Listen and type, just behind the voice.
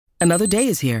Another day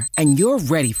is here, and you're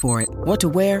ready for it. What to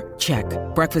wear? Check.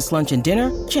 Breakfast, lunch, and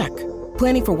dinner? Check.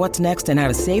 Planning for what's next and how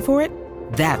to save for it?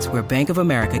 That's where Bank of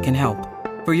America can help.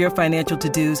 For your financial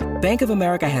to-dos, Bank of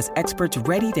America has experts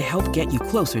ready to help get you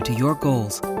closer to your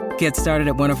goals. Get started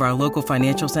at one of our local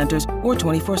financial centers or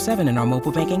 24/7 in our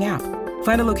mobile banking app.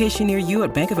 Find a location near you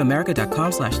at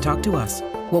bankofamerica.com/talktous.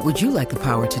 What would you like the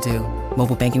power to do?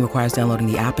 Mobile banking requires downloading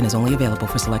the app and is only available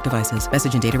for select devices.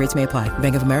 Message and data rates may apply.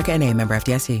 Bank of America N.A., member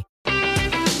FDIC.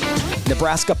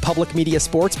 Nebraska Public Media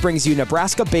Sports brings you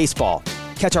Nebraska Baseball.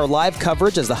 Catch our live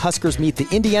coverage as the Huskers meet the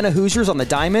Indiana Hoosiers on the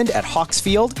Diamond at Hawks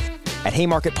Field at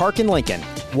Haymarket Park in Lincoln.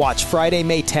 Watch Friday,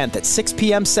 May 10th at 6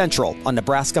 p.m. Central on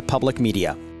Nebraska Public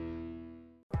Media.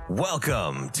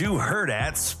 Welcome to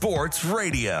Hurrdat Sports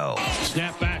Radio.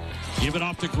 Snap back. Give it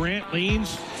off to Grant.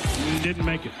 Leans. Didn't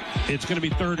make it. It's going to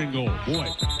be 3rd and goal. Boy,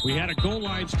 we had a goal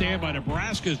line stand by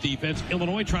Nebraska's defense.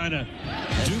 Illinois trying to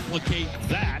duplicate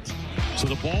that. So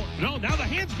the ball, no, now the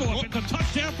hands go up. It's a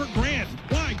touchdown for Grant.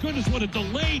 My goodness, what a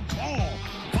delayed call.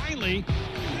 Finally,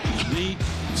 the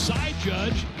side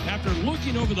judge, after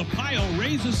looking over the pile,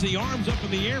 raises the arms up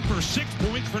in the air for 6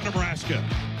 points for Nebraska.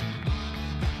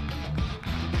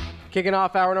 Kicking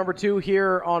off hour number 2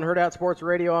 here on Hurrdat Sports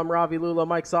Radio. I'm Ravi Lula.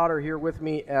 Mike Sauter here with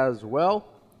me as well.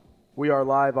 We are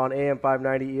live on AM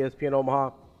 590, ESPN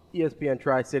Omaha, ESPN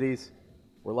Tri-Cities.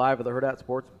 We're live at the Hurrdat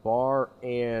Sports Bar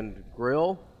and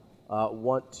Grill.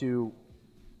 Want to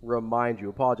remind you,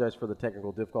 apologize for the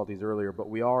technical difficulties earlier, but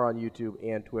we are on YouTube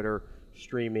and Twitter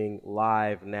streaming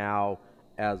live now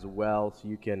as well, so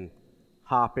you can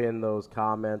hop in those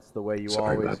comments the way you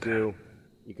always do.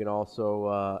 You can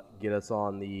also get us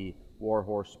on the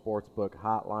Warhorse Sportsbook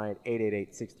hotline,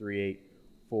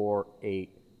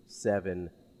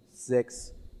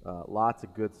 888-638-4876. Lots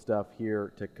of good stuff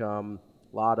here to come.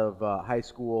 A lot of high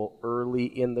school early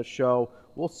in the show.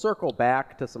 We'll circle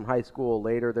back to some high school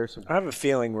later. I have a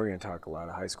feeling we're going to talk a lot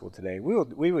of high school today.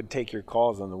 We would take your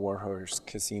calls on the Warhorse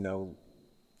Casino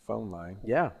phone line.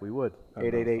 Yeah, we would.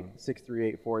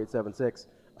 888-638-4876.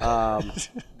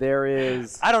 There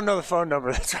is... I don't know the phone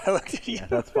number. That's why I looked at you. Yeah,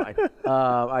 that's fine.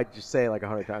 I just say it like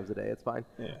 100 times a day. It's fine.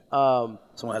 Yeah.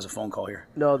 Someone has a phone call here.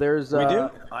 No, there's... We do?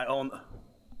 I own...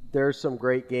 There's some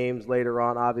great games later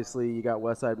on. Obviously, you got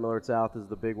Westside Millard South is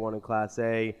the big one in Class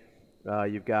A.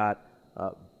 You've got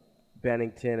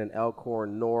Bennington and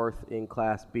Elkhorn North in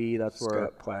Class B. That's where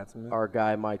our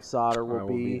guy Mike Sauter will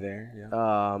be there.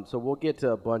 Yeah. So we'll get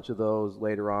to a bunch of those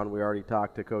later on. We already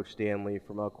talked to Coach Stanley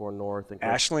from Elkhorn North. And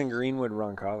Ashland Greenwood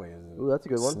Roncalli is that's a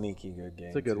good one. Sneaky good game.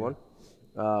 It's a good one.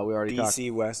 We already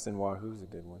DC West and Wahoo's a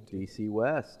good one too. DC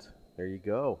West. There you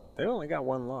go. They only got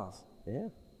one loss. Yeah.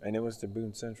 And it was to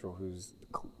Boone Central, who's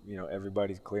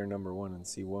everybody's clear number 1 in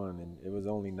C1, and it was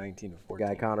only 19-14.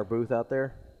 Guy Connor Booth out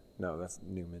there. No, that's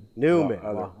Newman. Wrong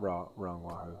Wahoo. Wrong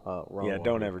yeah, Wahoo.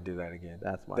 don't ever do that again.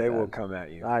 That's my They bad. will come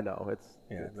at you. I know.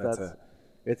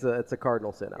 It's a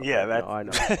cardinal sin out there. Yeah, I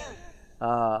know.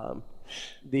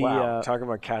 Wow, talking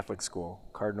about Catholic school,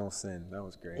 cardinal sin. That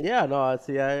was great. Yeah, no, I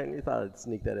thought I'd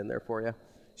sneak that in there for you.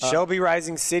 Shelby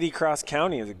Rising City Cross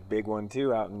County is a big one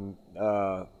too, out in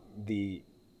the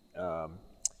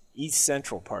East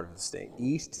Central part of the state.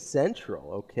 East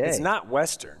Central, okay. It's not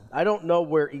Western. I don't know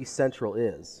where East Central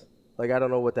is. Like, I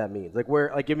don't know what that means. Like,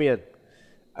 where? Like, give me a.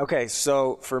 Okay,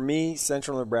 so for me,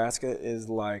 Central Nebraska is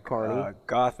like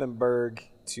Gothenburg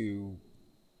to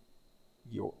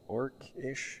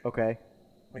York-ish. Okay.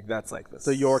 Like that's like the.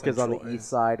 So York is on the east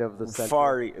side of the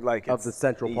central. Of the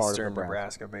central part of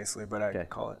Nebraska, basically, but I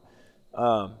call it.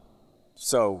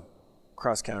 So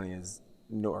Cross County is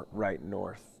right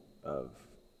north of.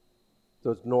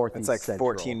 So it's northeast. It's like central.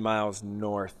 14 miles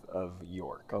north of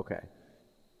York. Okay.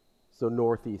 So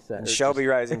northeast central. And Shelby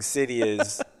Rising City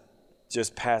is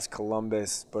just past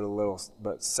Columbus, but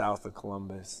south of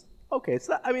Columbus. Okay,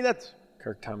 so that's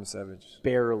Kirk Tomasevich.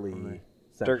 Barely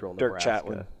central Dirk Nebraska.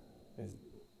 Chatlin is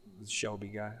the Shelby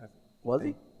guy. Was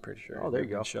he? Pretty sure. Oh, there you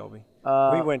go. Shelby.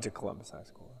 We went to Columbus High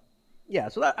School. Yeah,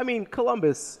 so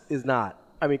Columbus is not.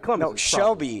 Columbus. No,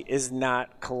 Shelby is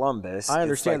not Columbus. I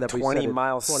understand it's that. But 20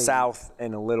 miles south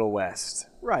and a little west.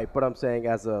 Right, but I'm saying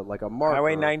as a marker.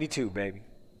 Highway 92, baby.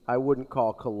 I wouldn't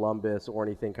call Columbus or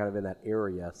anything kind of in that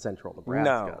area central Nebraska.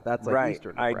 No, that's like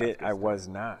eastern Nebraska. I was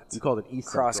not. You called it East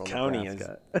Cross Central County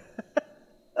Nebraska.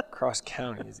 Cross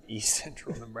County is East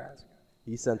Central Nebraska.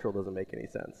 East Central doesn't make any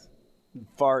sense.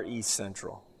 Far East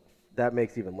Central. That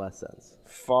makes even less sense.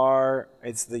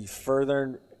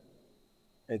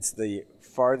 It's the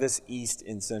farthest east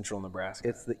in central Nebraska.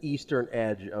 It's the eastern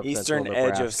edge of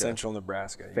central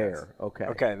Nebraska. Fair. Yes. Okay.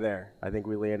 Okay, there. I think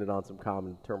we landed on some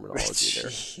common terminology there.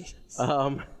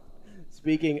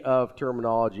 Speaking of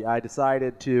terminology, I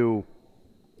decided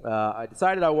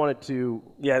I wanted to.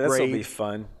 Yeah, this will grade be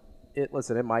fun.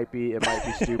 Listen, it might be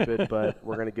stupid, but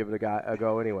we're gonna give it a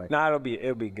go anyway. No, it'll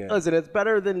be good. Listen, it's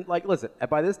better than listen.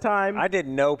 By this time, I did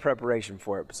no preparation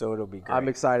for it, so it'll be great. I'm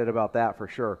excited about that for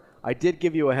sure. I did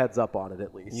give you a heads up on it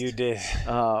at least. You did.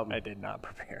 I did not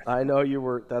prepare. I know you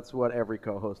were. That's what every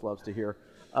co-host loves to hear.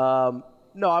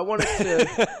 No, I wanted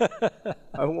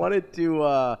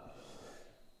to.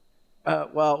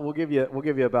 Well, we'll give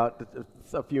you about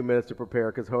a few minutes to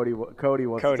prepare because Cody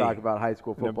wants to talk about high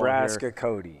school football. Nebraska here.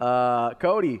 Cody.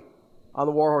 Cody on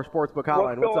the Warhorse Sportsbook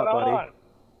Hotline. What's up, buddy?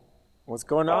 What's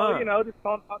going on? Just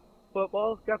talking about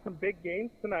football. Got some big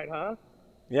games tonight, huh?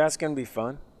 Yeah, it's gonna be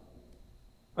fun.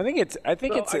 I think it's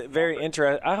very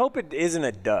interesting. I hope it isn't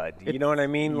a dud. You know what I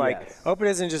mean? Like, I hope it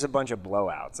isn't just a bunch of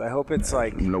blowouts. I hope it's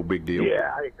like no big deal.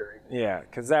 Yeah, I agree. Yeah,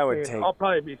 because that would take. I'll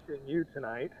probably be seeing you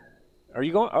tonight. Are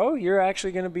you going? Oh, you're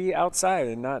actually going to be outside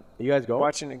and not. You guys going?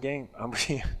 Watching a game? I'm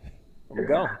going.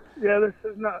 Yeah, this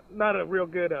is not a real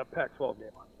good Pac-12 game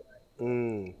on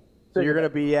tonight. So you're going to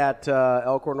be at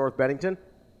Elkhorn North Bennington?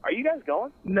 Are you guys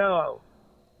going? No.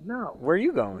 Where are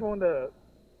you going? I'm going to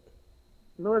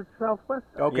North Southwest.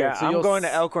 Okay, yeah, so I'm going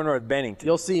to Elkhorn North Bennington.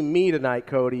 You'll see me tonight,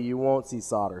 Cody. You won't see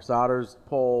Sauter. Sauter's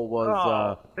poll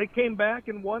was. They came back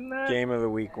and won that. Game of the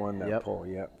week won that poll.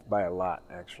 Yep, by a lot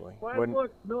actually. Well,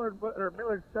 look,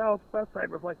 Millard Southwest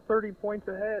side was like 30 points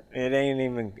ahead.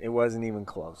 It wasn't even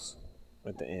close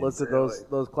at the end. Listen,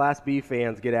 those Class B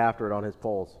fans get after it on his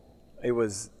polls. It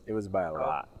was by a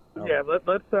lot. Yeah,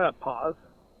 let's pause.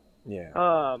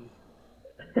 Yeah.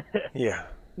 Yeah.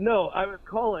 No, I was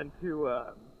calling to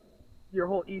your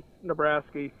whole East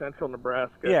Nebraska, East Central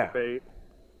Nebraska debate.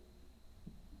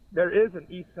 There is an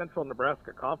East Central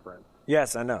Nebraska conference.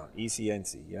 Yes, I know.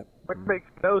 ECNC, yep. Which makes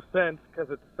no sense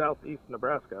because it's Southeast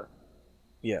Nebraska.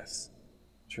 Yes,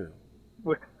 true.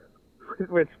 Which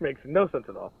makes no sense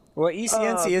at all. Well,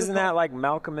 ECNC, isn't that like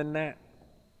Malcolm in that?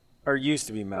 Or used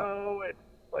to be Malcolm? No, it's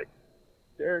like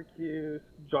Syracuse,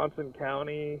 Johnson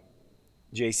County.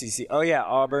 JCC. Oh, yeah,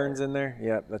 Auburn's in there.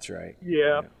 Yep, that's right.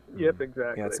 Yep,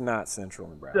 exactly. Yeah, it's not Central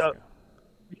Nebraska.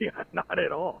 Yeah, not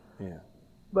at all. Yeah.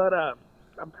 But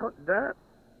I'm telling that.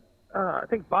 I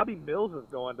think Bobby Mills is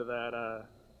going to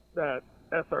that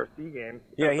SRC game.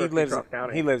 Yeah,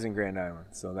 SRC he lives in Grand Island,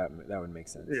 so that would make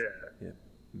sense. Yeah.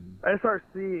 Mm-hmm.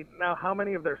 SRC. Now, how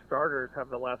many of their starters have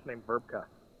the last name Verbka?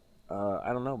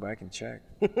 I don't know, but I can check.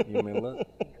 You want me to look?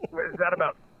 Is that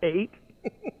about 8?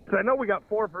 Because I know we got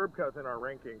 4 Verbkas in our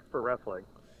rankings for wrestling.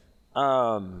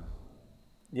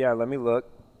 Yeah, let me look.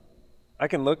 I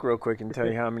can look real quick and tell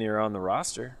you how many are on the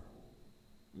roster.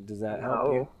 Does that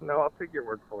help you? No, I'll take your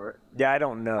word for it. Yeah, I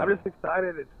don't know. I'm just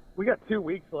excited. We got 2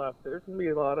 weeks left. There's gonna be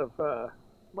a lot of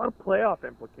playoff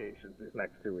implications these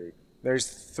next 2 weeks. There's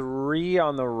 3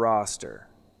 on the roster,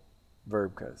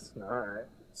 Verbkas. All right.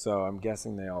 So I'm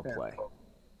guessing they all play.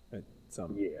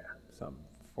 Some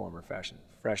former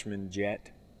freshman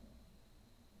Jet.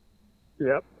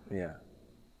 Yep. Yeah.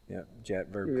 Yep.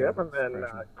 Jet Verbka. Yep, and then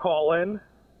Colin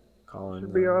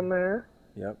should be on there.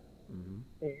 Yep. Mm-hmm.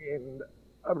 And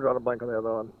I'm drawing a blank on the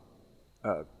other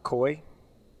one. Coy.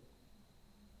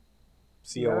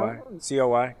 C-O-I.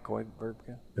 C-O-I. Coy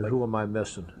Verbka. And who am I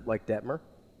missing? Like Detmer?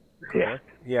 Yeah.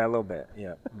 Yeah, a little bit.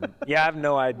 Yeah. Yeah, I have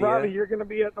no idea. Robbie, you're going to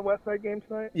be at the West Side game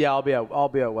tonight? Yeah, I'll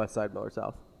be at West Side Miller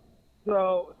South.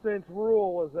 So, since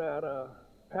Rule was at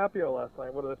Papio last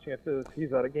night, what are the chances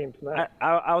he's at a game tonight?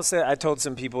 I'll say I told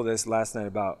some people this last night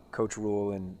about Coach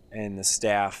Rule and the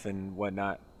staff and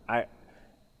whatnot.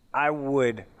 I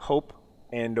would hope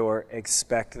and or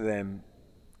expect them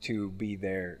to be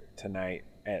there tonight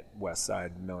at West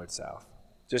Side Millard South,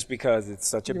 just because it's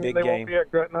such a big game. They won't be at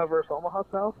Gretna versus Omaha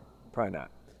South? Probably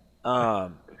not.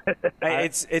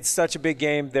 It's such a big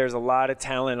game. There's a lot of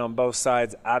talent on both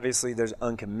sides. Obviously, there's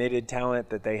uncommitted talent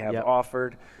that they have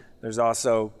offered. There's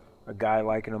also a guy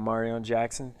like an Omarion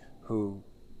Jackson who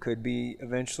could be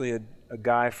eventually a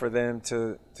guy for them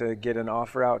to get an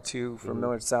offer out to from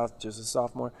Millard South, just a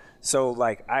sophomore. So,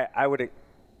 like,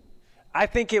 I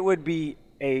think it would be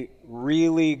a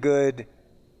really good,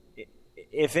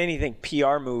 if anything,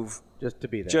 PR move just to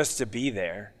be there. Just to be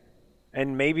there.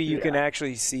 And maybe you can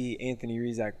actually see Anthony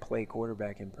Rizak play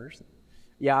quarterback in person.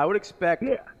 Yeah, I would expect.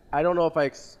 Yeah. I don't know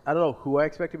who I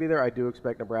expect to be there. I do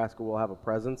expect Nebraska will have a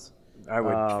presence. I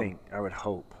would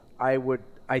hope.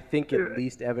 I think at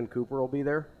least Evan Cooper will be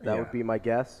there. That would be my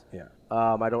guess. Yeah.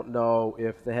 I don't know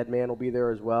if the head man will be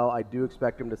there as well. I do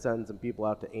expect him to send some people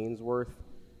out to Ainsworth.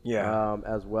 Yeah.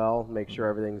 As well, make sure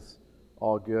everything's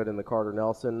all good in the Carter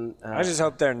Nelson. I just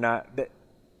hope they're not.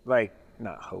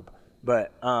 Not hope.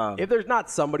 But if there's not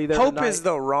somebody there, hope is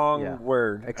the wrong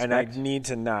word, Expect. and I need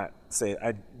to not say.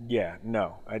 I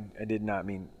did not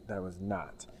mean that was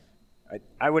not.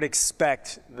 I would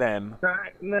expect them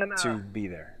to be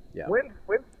there. Yeah. When's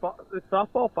the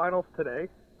softball finals today?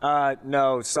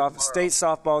 No, state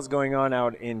softball is going on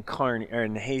out in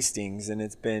in Hastings, and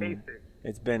it's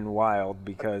been wild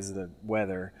because of the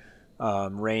weather,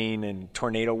 rain and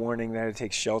tornado warning. They had to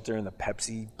take shelter in the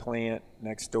Pepsi plant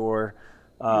next door.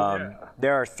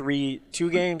 There are two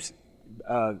games.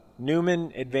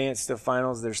 Newman advanced to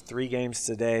finals. There's 3 games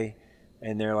today,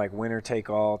 and they're like winner take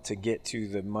all to get to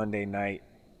the Monday night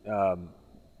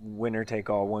winner take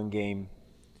all 1 game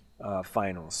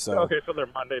finals. So they're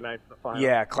Monday nights the finals.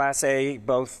 Yeah, Class A,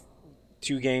 both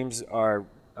 2 games are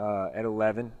at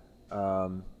 11.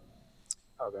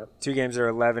 2 games are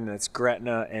 11. It's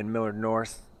Gretna and Millard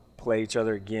North play each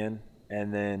other again,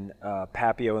 and then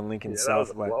Papio and Lincoln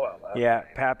Southwest. Yeah,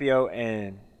 Papio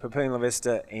and Papillion La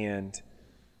Vista and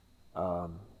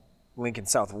Lincoln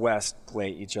Southwest play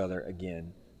each other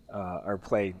again, or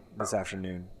play this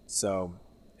afternoon. So,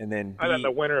 and then and then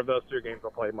the winner of those 2 games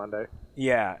will play Monday.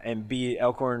 Yeah, and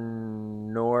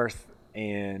Elkhorn North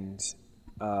and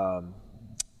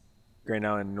Grand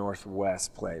Island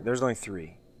Northwest play. There's only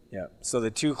 3. Yeah. So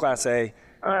the 2 Class A.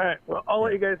 All right. Well, I'll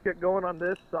let you guys get going on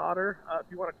this, Sauter. If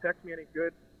you want to text me any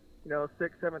good, 6th,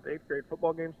 7th, 8th grade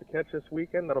football games to catch this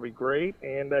weekend, that'll be great.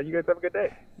 And you guys have a good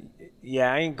day.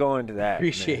 Yeah, I ain't going to that.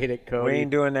 Appreciate it, Cody. We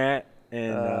ain't doing that.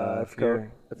 And that's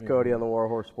Cody on the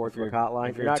Warhorse Sportsbook Hotline.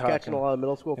 If you're not catching a lot of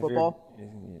middle school football?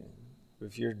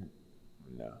 If you're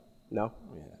no.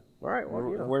 Yeah. All right. Well,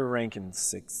 we're ranking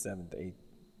 6th, 7th, 8th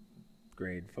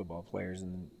grade football players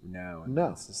now. And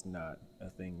it's just not a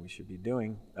thing we should be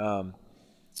doing.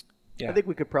 I think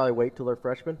we could probably wait till they're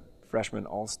freshmen. Freshman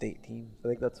all-state teams. I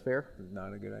think that's fair.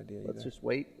 Not a good idea. Let's just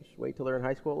wait till they're in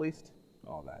high school at least.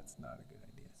 Oh, that's not a good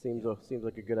idea. Seems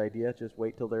like a good idea. Just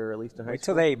wait till they're at least in high school. Wait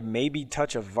till they maybe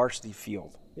touch a varsity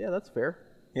field. Yeah, that's fair.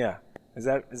 Yeah. Is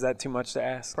that too much to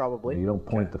ask? Probably. You don't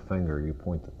point the finger, you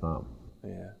point the thumb.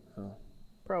 Yeah. Oh.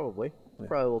 Probably. Yeah.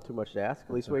 Probably a little too much to ask.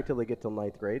 At least wait till they get till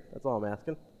 9th grade. That's all I'm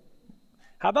asking.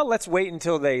 How about let's wait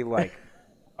until they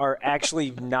are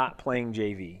actually not playing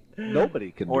JV?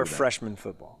 Nobody can do that. Or freshman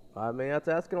football. I mean, that's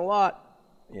asking a lot.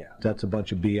 Yeah. That's a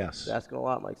bunch of BS. That's asking a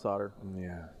lot, Mike Sauter.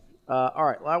 Yeah. All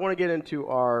right. Well, I want to get into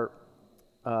our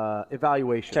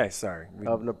evaluation. Okay, sorry.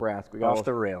 Of Nebraska. We off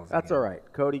the rails. That's all right.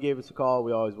 Cody gave us a call.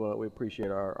 We appreciate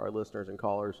our listeners and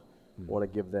callers. Want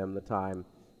to give them the time.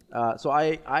 So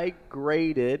I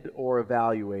graded or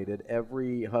evaluated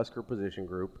every Husker position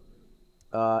group,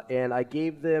 and I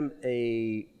gave them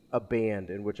a band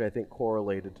in which I think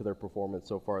correlated to their performance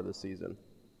so far this season.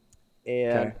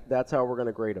 And that's how we're going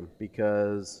to grade them,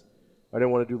 because I didn't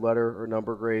want to do letter or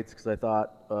number grades because I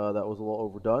thought that was a little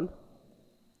overdone.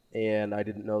 And I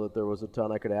didn't know that there was a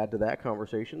ton I could add to that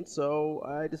conversation, so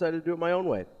I decided to do it my own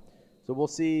way. So we'll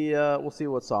see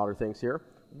what Sauter thinks here.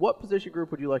 What position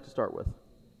group would you like to start with?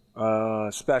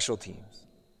 Special teams.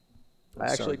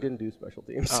 I actually didn't do special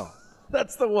teams. Oh.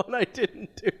 That's the one I didn't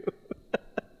do.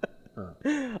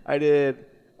 I did.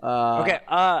 Okay,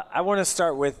 I want to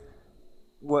start with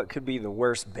what could be the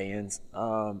worst bands.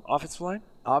 Offensive line?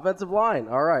 Offensive line.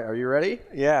 All right. Are you ready?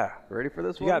 Yeah. Ready for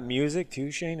this one? You got music too,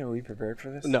 Shane? Are we prepared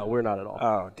for this? No, we're not at all.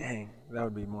 Oh, dang. That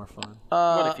would be more fun.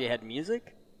 What if you had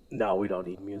music? No, we don't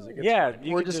need music.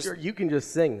 You can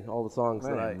just sing all the songs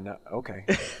that I. No, okay.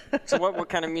 So what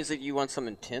kind of music? You want some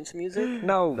intense music?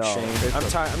 No, Shane.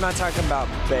 I'm not talking about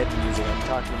bed music. I'm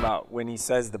talking about when he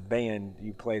says the band,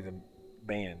 you play the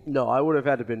band. No, I would have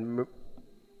had to been.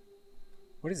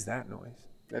 What is that noise?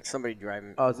 That's somebody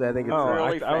driving. Oh, so I think it's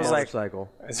I was like, motorcycle.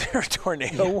 Is there a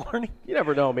tornado warning? You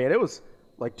never know, man. It was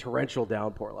like torrential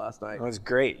downpour last night. It was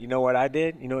great. You know what I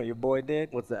did? You know what your boy did?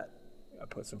 What's that? I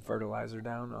put some fertilizer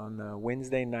down on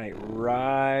Wednesday night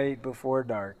right before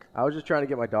dark. I was just trying to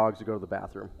get my dogs to go to the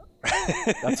bathroom.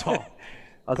 That's all.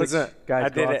 I was like,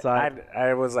 guys, go outside.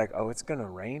 I was like, oh, it's going to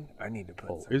rain? I need to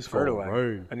put some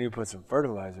fertilizer. I need to put some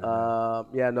fertilizer down.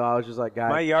 Yeah, no, I was just like, guys.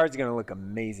 My yard's going to look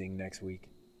amazing next week.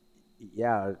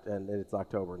 Yeah, and it's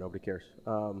October. Nobody cares.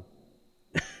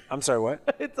 I'm sorry,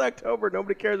 what? It's October.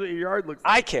 Nobody cares what your yard looks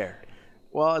like. I care.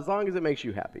 Well, as long as it makes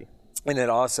you happy. And it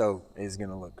also is going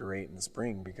to look great in the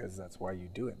spring because that's why you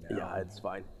do it now. Yeah, it's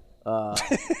fine.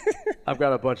 I've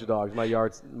got a bunch of dogs. My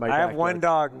I have one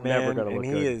dog, man, and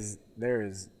good. there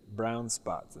is brown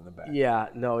spots in the back. Yeah,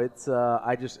 no, it's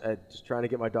I just trying to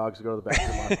get my dogs to go to the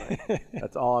bathroom last night.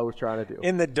 That's all I was trying to do.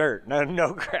 In the dirt,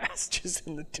 no grass, just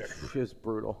in the dirt. Just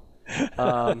brutal.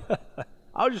 I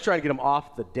was just trying to get them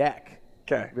off the deck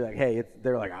Okay. Be like, hey,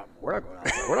 they're like, we're not going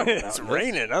outside. We're not going It's out.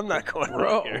 raining. I'm not going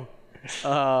out here.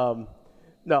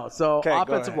 No, so Okay, go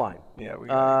offensive ahead. line. Yeah, we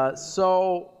got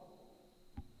So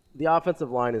the offensive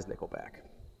line is Nickelback.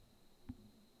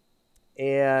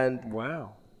 And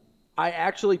wow. I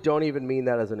actually don't even mean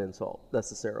that as an insult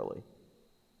necessarily.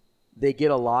 They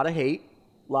get a lot of hate.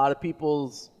 A lot of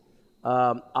people's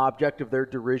object of their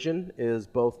derision is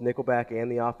both Nickelback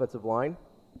and the offensive line.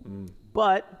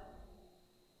 But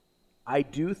I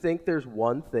do think there's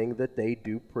one thing that they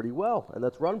do pretty well, and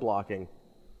that's run blocking.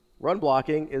 Run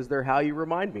blocking is their How You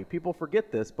Remind Me. People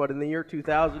forget this, but in the year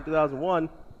 2000, 2001,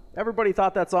 everybody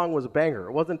thought that song was a banger.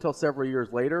 It wasn't until several years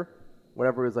later,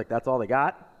 whenever it was like, that's all they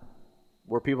got,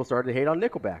 where people started to hate on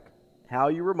Nickelback. How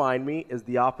You Remind Me is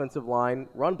the offensive line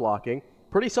run blocking.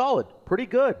 Pretty solid, pretty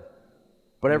good,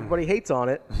 but everybody hates on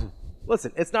it.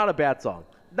 Listen, it's not a bad song.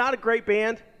 Not a great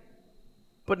band,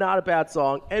 but not a bad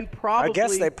song. And probably, I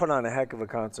guess they put on a heck of a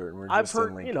concert. And we're I've just in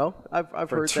heard, Lincoln. I've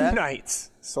For heard 2 that. nights,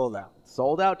 sold out.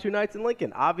 Sold out 2 nights in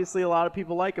Lincoln. Obviously, a lot of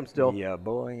people like them still. Yeah,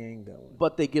 boy, ain't going.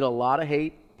 But they get a lot of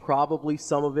hate, probably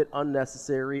some of it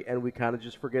unnecessary, and we kind of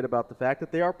just forget about the fact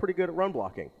that they are pretty good at run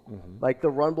blocking. Like, the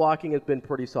run blocking has been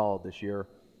pretty solid this year.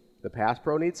 The pass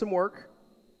pro needs some work,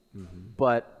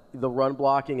 but the run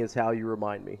blocking is How You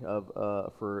Remind Me of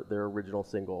for their original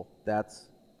single. That's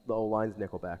the O-line's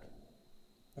Nickelback.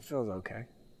 It feels okay.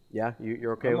 Yeah,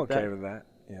 you're okay I'm with okay that? with that.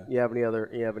 Yeah.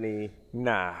 You have any?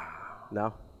 Nah.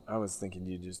 No? I was thinking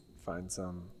you just find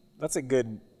some. That's a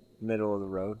good middle of the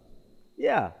road.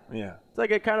 Yeah. Yeah. It's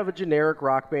like a kind of a generic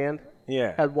rock band.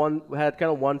 Yeah. Had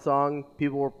kind of one song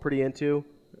people were pretty into.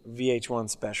 VH1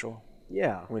 special.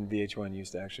 Yeah. When VH1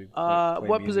 used to actually. What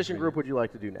play position music group would you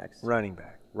like to do next? Running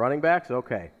back. Running backs?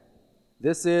 Okay.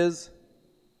 This is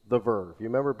The Verve. You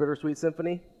remember Bittersweet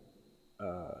Symphony?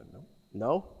 No.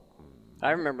 No?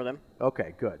 I remember them.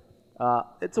 Okay, good.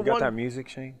 It's a You got one. that music,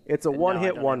 Shane? It's a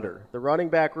one-hit don't wonder. The running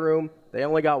back room, they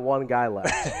only got one guy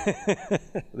left.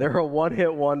 They're a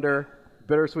one-hit wonder.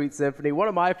 Bittersweet Symphony, one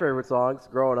of my favorite songs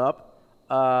growing up.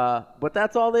 But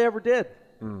that's all they ever did.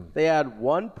 They had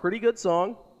one pretty good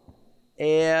song,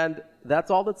 and that's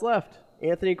all that's left.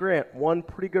 Anthony Grant, one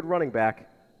pretty good running back.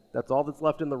 That's all that's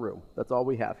left in the room. That's all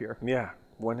we have here. Yeah.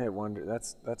 One hit wonder.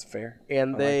 That's fair.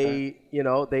 And I they,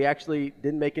 they actually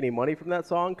didn't make any money from that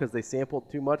song because they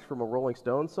sampled too much from a Rolling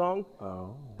Stones song.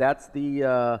 Oh. That's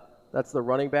the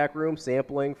running back room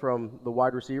sampling from the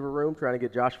wide receiver room, trying to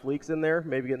get Josh Fleeks in there,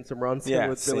 maybe getting some runs in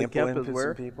with Billy Kemp as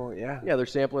well. People. Yeah. Yeah, they're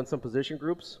sampling some position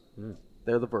groups.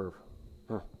 They're the Verve.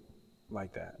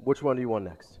 Like that. Which one do you want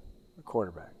next?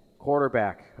 Quarterback.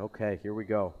 Quarterback. Okay, here we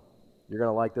go. You're going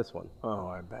to like this one. Oh,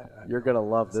 I bet. You're going to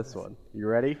love this one. You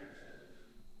ready?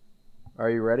 Are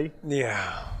you ready?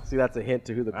 Yeah. See, that's a hint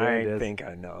to who the band is. I think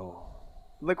I know.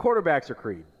 The quarterbacks are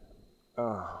Creed.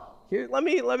 Here, let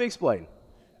me explain.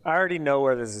 I already know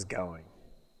where this is going.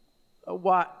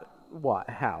 What?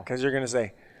 How? Because you're gonna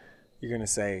say,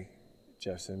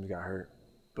 Jeff Sims got hurt,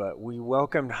 but we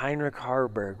welcomed Heinrich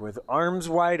Harburg with arms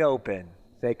wide open.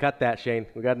 Say, cut that, Shane.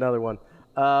 We got another one.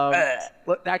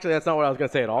 Actually, that's not what I was going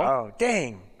to say at all. Oh,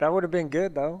 dang. That would have been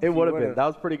good, though. It would have been. That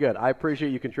was pretty good. I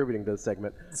appreciate you contributing to this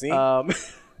segment. See?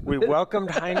 We welcomed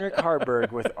Heinrich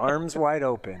Harburg with arms wide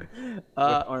open. With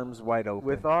arms wide open.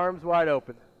 With arms wide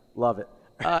open. Love it.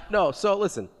 No, so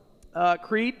listen.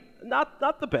 Creed,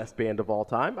 not the best band of all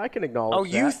time. I can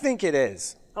acknowledge that. You think it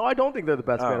is? Oh, I don't think they're the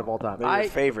best band of all time. They're your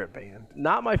favorite band.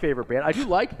 Not my favorite band. I do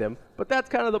like them, but that's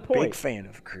kind of the point. Big fan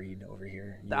of Creed over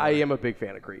here. I am a big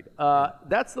fan of Creed.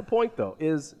 That's the point, though,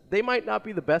 is they might not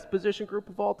be the best position group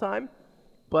of all time,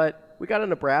 but we got a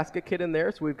Nebraska kid in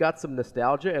there, so we've got some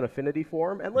nostalgia and affinity for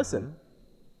them. And listen,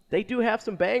 they do have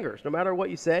some bangers. No matter what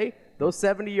you say, those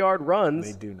 70-yard runs.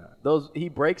 They do not. He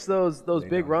breaks those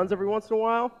big runs every once in a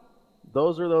while.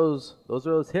 Those are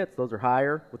those hits. Those are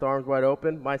higher with arms wide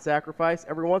open. My Sacrifice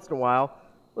every once in a while.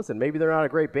 Listen, maybe they're not a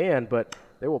great band, but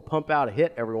they will pump out a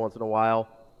hit every once in a while.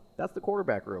 That's the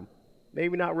quarterback room.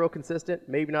 Maybe not real consistent.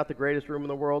 Maybe not the greatest room in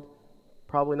the world.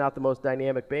 Probably not the most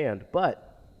dynamic band,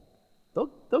 but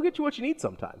they'll get you what you need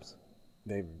sometimes.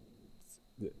 They've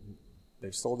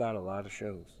sold out a lot of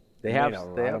shows. They have made a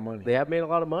lot of money. They have made a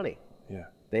lot of money. Yeah.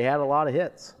 They had a lot of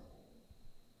hits.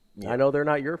 Yeah. I know they're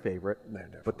not your favorite,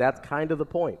 but that's kind of the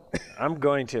point. I'm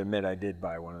going to admit I did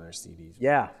buy one of their CDs.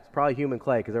 Yeah, it's probably Human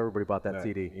Clay because everybody bought that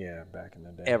CD. Yeah, back in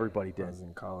the day. Everybody did. I was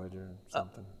in college or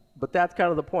something. But that's kind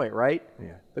of the point, right?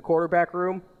 Yeah. The quarterback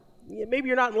room, maybe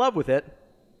you're not in love with it,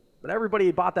 but everybody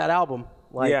bought that album.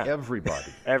 Everybody.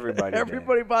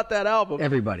 Everybody bought that album.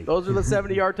 Everybody. Those are the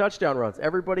 70-yard touchdown runs.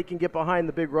 Everybody can get behind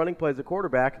the big running plays at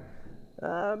quarterback.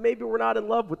 Maybe we're not in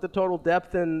love with the total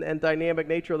depth and dynamic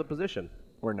nature of the position.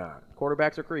 We're not.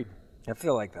 Quarterbacks are Creed. I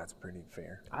feel like that's pretty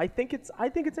fair. I think it's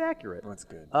accurate. That's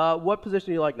good. What position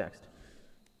do you like next?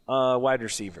 Wide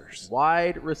receivers.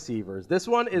 Wide receivers. This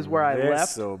one is where I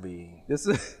left. This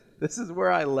is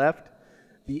where I left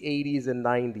the 80s and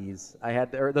 90s. I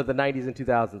had the 90s and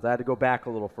 2000s. I had to go back a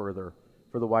little further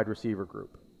for the wide receiver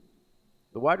group.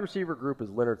 The wide receiver group is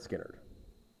Leonard Skinner.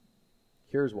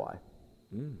 Here's why.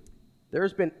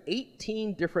 There's been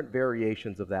 18 different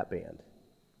variations of that band.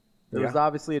 There was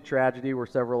obviously a tragedy where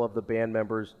several of the band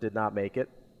members did not make it.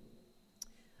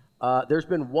 There's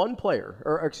been one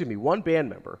band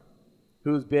member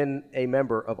who's been a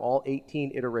member of all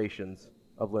 18 iterations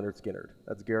of Leonard Skinner.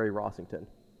 That's Gary Rossington.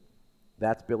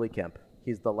 That's Billy Kemp.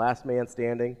 He's the last man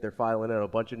standing. They're filing in a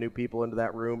bunch of new people into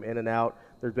that room, in and out.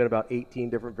 There's been about 18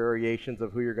 different variations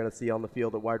of who you're going to see on the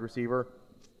field at wide receiver.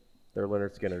 They're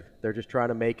Leonard Skinner. They're just trying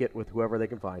to make it with whoever they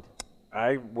can find.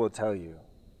 I will tell you,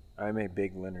 I'm a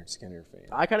big Leonard Skinner fan.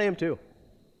 I kind of am too.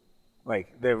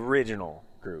 Like the original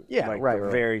group. Yeah, like right. The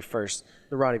very first.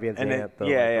 The Ronnie Van Zant.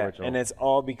 Original. And it's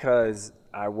all because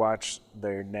I watched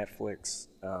their Netflix.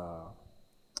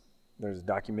 There's a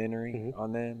documentary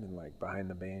on them and like Behind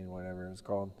the Band, whatever it was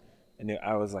called. And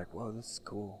I was like, whoa, this is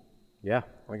cool. Yeah.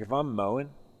 Like if I'm mowing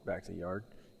back to yard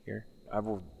here, I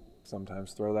will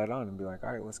sometimes throw that on and be like,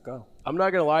 all right, let's go. I'm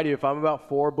not going to lie to you. If I'm about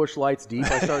 4 bush lights deep,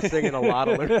 I start singing a lot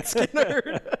of Leonard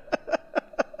Skinner.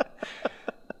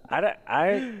 I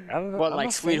don't know. What,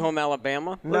 like Sweet Home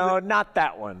Alabama? No, not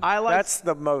that one. That's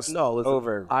the most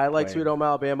over. I like Sweet Home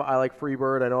Alabama. I like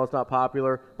Freebird. I know it's not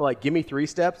popular, but like Gimme 3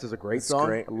 Steps is a great song.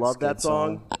 Great. I love that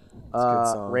song.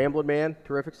 Ramblin' Man,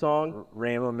 terrific song.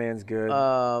 Ramblin' Man's good.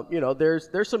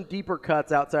 There's some deeper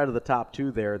cuts outside of the top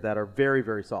 2 there that are very,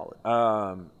 very solid.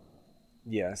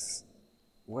 Yes.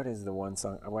 What is the one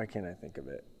song? Why can't I think of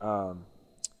it?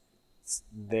 It's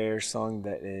their song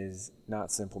that is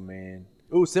not Simple Man.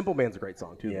 Ooh, Simple Man's a great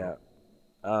song too. Yeah.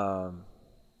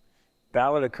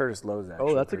 Ballad of Curtis Lowe's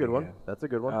actually. Oh, that's a good one. Good. That's a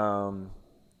good one.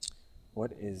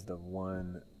 What is the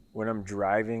one when I'm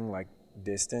driving like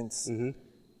distance?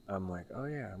 I'm like, oh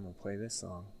yeah, I'm gonna play this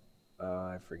song.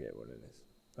 I forget what it is.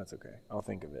 That's okay. I'll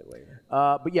think of it later.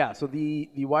 But yeah, so the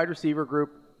wide receiver group,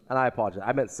 and I apologize,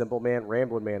 I meant Simple Man.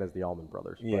 Ramblin' Man is the Allman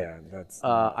Brothers. Yeah, that's.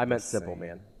 I meant Simple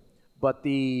Man. But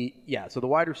so the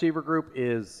wide receiver group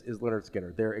is Leonard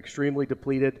Skinner. They're extremely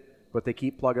depleted, but they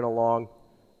keep plugging along.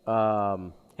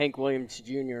 Hank Williams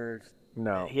Jr.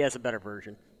 No, he has a better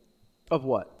version. Of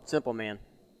what? Simple Man.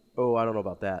 Oh, I don't know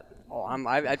about that. Oh,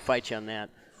 I'd fight you on that.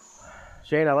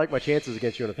 Shane, I like my chances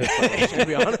against you in a fist fight, to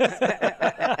be honest.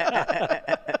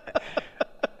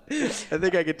 I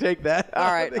think I can take that.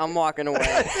 All right, I'm walking away.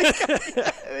 I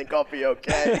think I'll be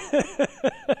okay.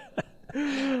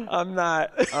 I'm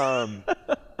not.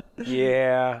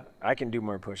 Yeah, I can do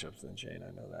more push-ups than Shane.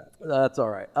 I know that. That's all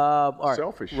right. All right.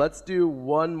 Selfish. Let's do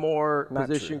one more Not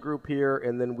position true. group here,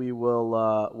 and then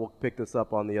we'll pick this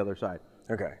up on the other side.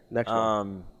 Okay. Next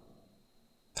one.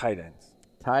 Tight ends.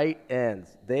 Tight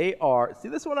ends. They are. See,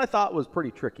 this one I thought was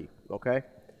pretty tricky. Okay.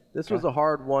 This was a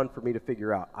hard one for me to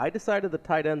figure out. I decided the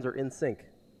tight ends are in sync.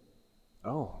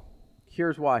 Oh.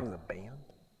 Here's why. Is it a band?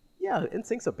 Yeah,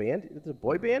 NSYNC's a band. It's a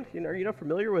boy band. Are you not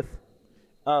familiar with?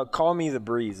 Call Me the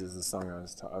Breeze is the song I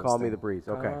was talking about. Call Me the Breeze.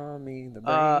 Okay. Call Me the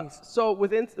Breeze. So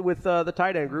with the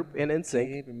tight end group and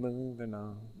NSYNC, Keep it moving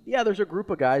on. yeah, there's a group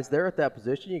of guys there at that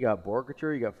position. You got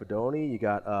Borgature, you got Fedoni, you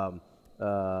got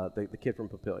the kid from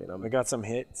Papillion. We got some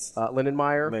hits.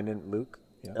 Lindenmeyer. Luke.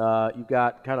 Yeah. You've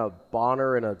got kind of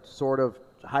Bonner in a sort of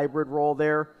hybrid role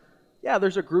there. Yeah,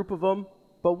 there's a group of them,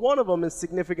 but one of them is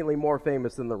significantly more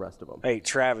famous than the rest of them. Hey,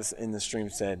 Travis in the stream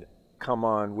said, come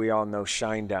on, we all know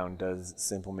Shinedown does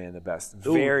Simple Man the best.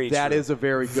 Very true. That is a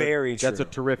very good. Very true. That's a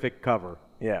terrific cover.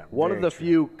 Yeah. One of the true.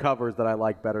 few covers that I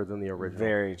like better than the original.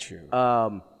 Very true.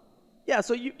 Yeah,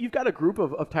 so you've got a group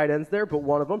of tight ends there, but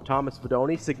one of them, Thomas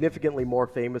Fedoni, significantly more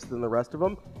famous than the rest of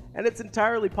them. And it's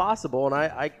entirely possible, and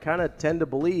I kind of tend to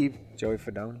believe... Joey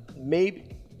Fedoni?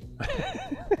 Maybe...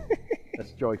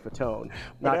 That's Joey Fatone,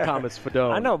 not Thomas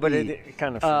Fedoni. I know, but it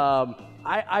kind of...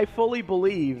 I fully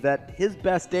believe that his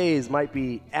best days might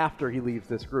be after he leaves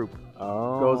this group.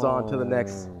 Goes on to the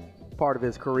next part of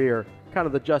his career. Kind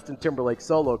of the Justin Timberlake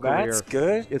solo career. That's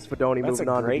good. Is Fedoni moving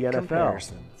on to the NFL?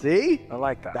 Comparison. See? I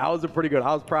like that. That was a pretty good.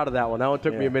 I was proud of that one. That one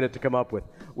took me a minute to come up with.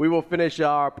 We will finish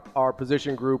our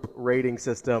position group rating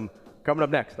system coming up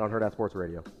next on Herd at Sports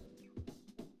Radio.